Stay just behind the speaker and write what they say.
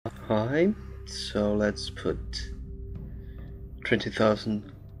high, so let's put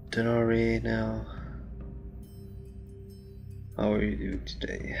 20,000 Denarii now. How are you doing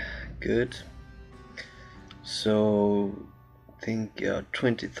today? Good. So I think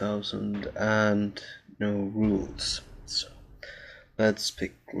 20,000 and no rules. So let's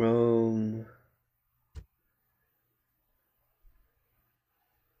pick Rome.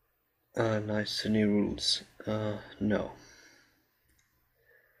 Nice new rules. No.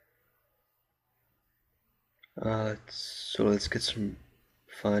 Let's get some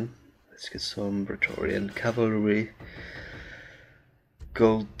fun. Let's get some Praetorian cavalry.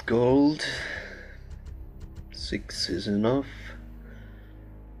 Gold. 6 is enough.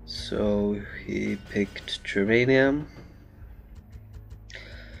 So he picked Germania.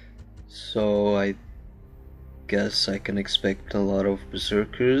 So I guess I can expect a lot of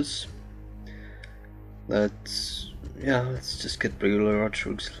berserkers. Let's just get regular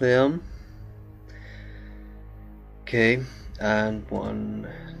archers there. Okay, and one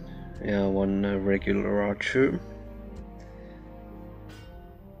regular archer.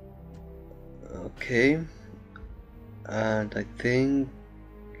 Okay, and I think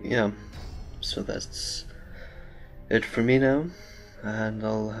so that's it for me now, and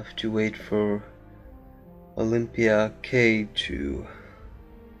I'll have to wait for OlimpyaK to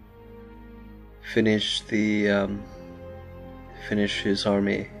finish his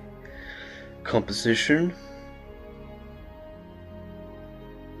army composition.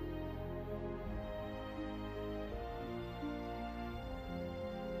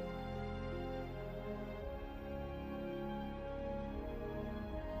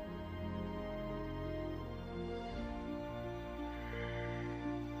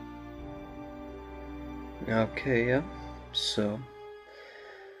 Okay, yeah, so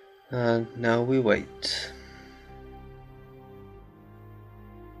and now we wait.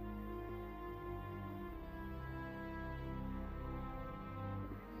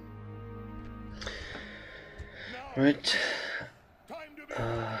 Right,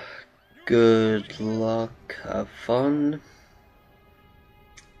 good luck, have fun.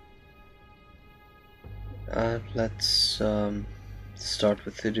 Let's start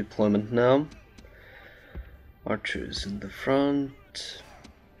with the deployment now. Archers in the front,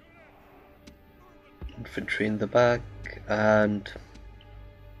 infantry in the back, and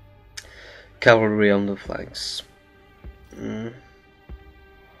cavalry on the flanks.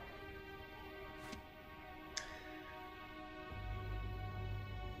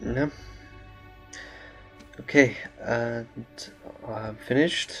 Yeah. Okay, and I'm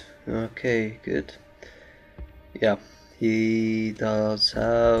finished. Okay, good. Yeah, he does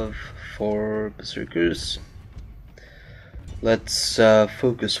have 4 berserkers. Let's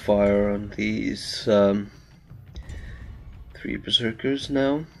focus fire on these 3 berserkers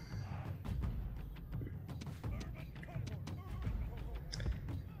now.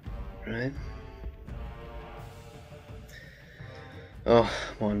 Right. Oh,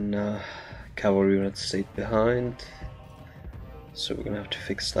 one cavalry unit stayed behind, so we're gonna have to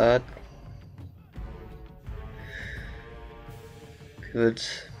fix that. Good.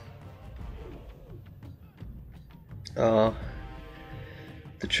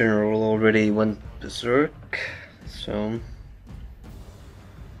 The general already went berserk, so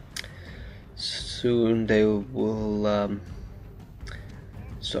soon they will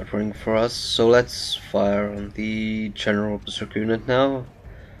start running for us. So let's fire on the general berserk unit now.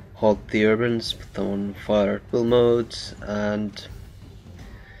 Halt the urbans, put them on fire at will mode, and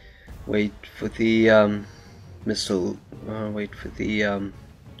wait for the wait for the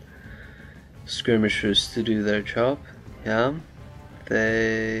skirmishers to do their job. Yeah,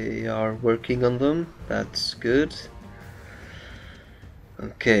 they are working on them. That's good.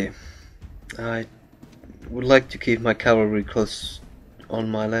 Okay, I would like to keep my cavalry close on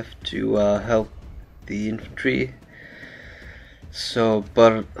my left to help the infantry. So,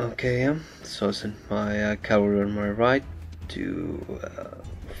 but okay, yeah. So I sent my cavalry on my right to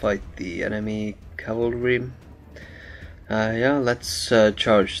fight the enemy cavalry. Yeah, let's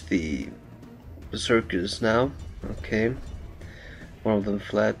charge the berserkers now. Okay, one of them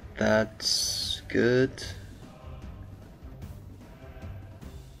fled. That's good.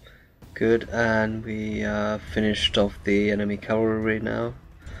 Good, and we finished off the enemy cavalry now.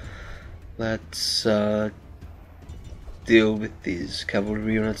 Let's deal with these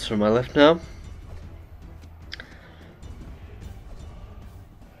cavalry units on my left now.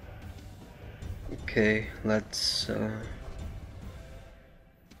 Okay, let's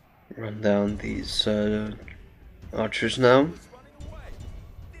run down these archers now.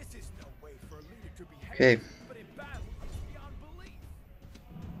 Okay.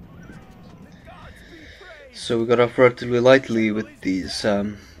 So we got off relatively lightly with these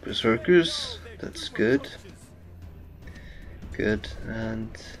berserkers. That's good. Good, and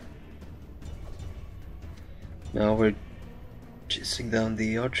now we're chasing down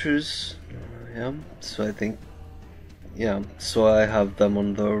the archers. Yeah, so I think, yeah, so I have them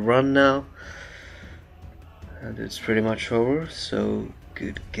on the run now, and it's pretty much over. So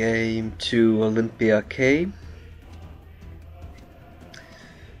good game to OlimpyaK.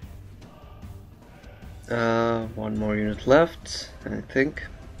 One more unit left, I think.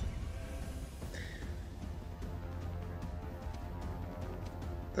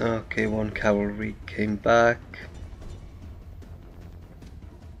 Okay, one cavalry came back.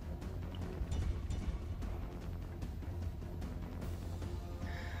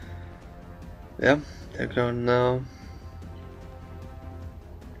 Yeah, they're gone now.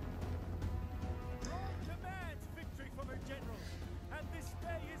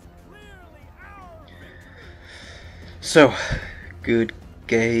 So, good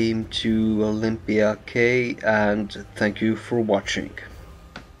game to OlimpyaK, and thank you for watching.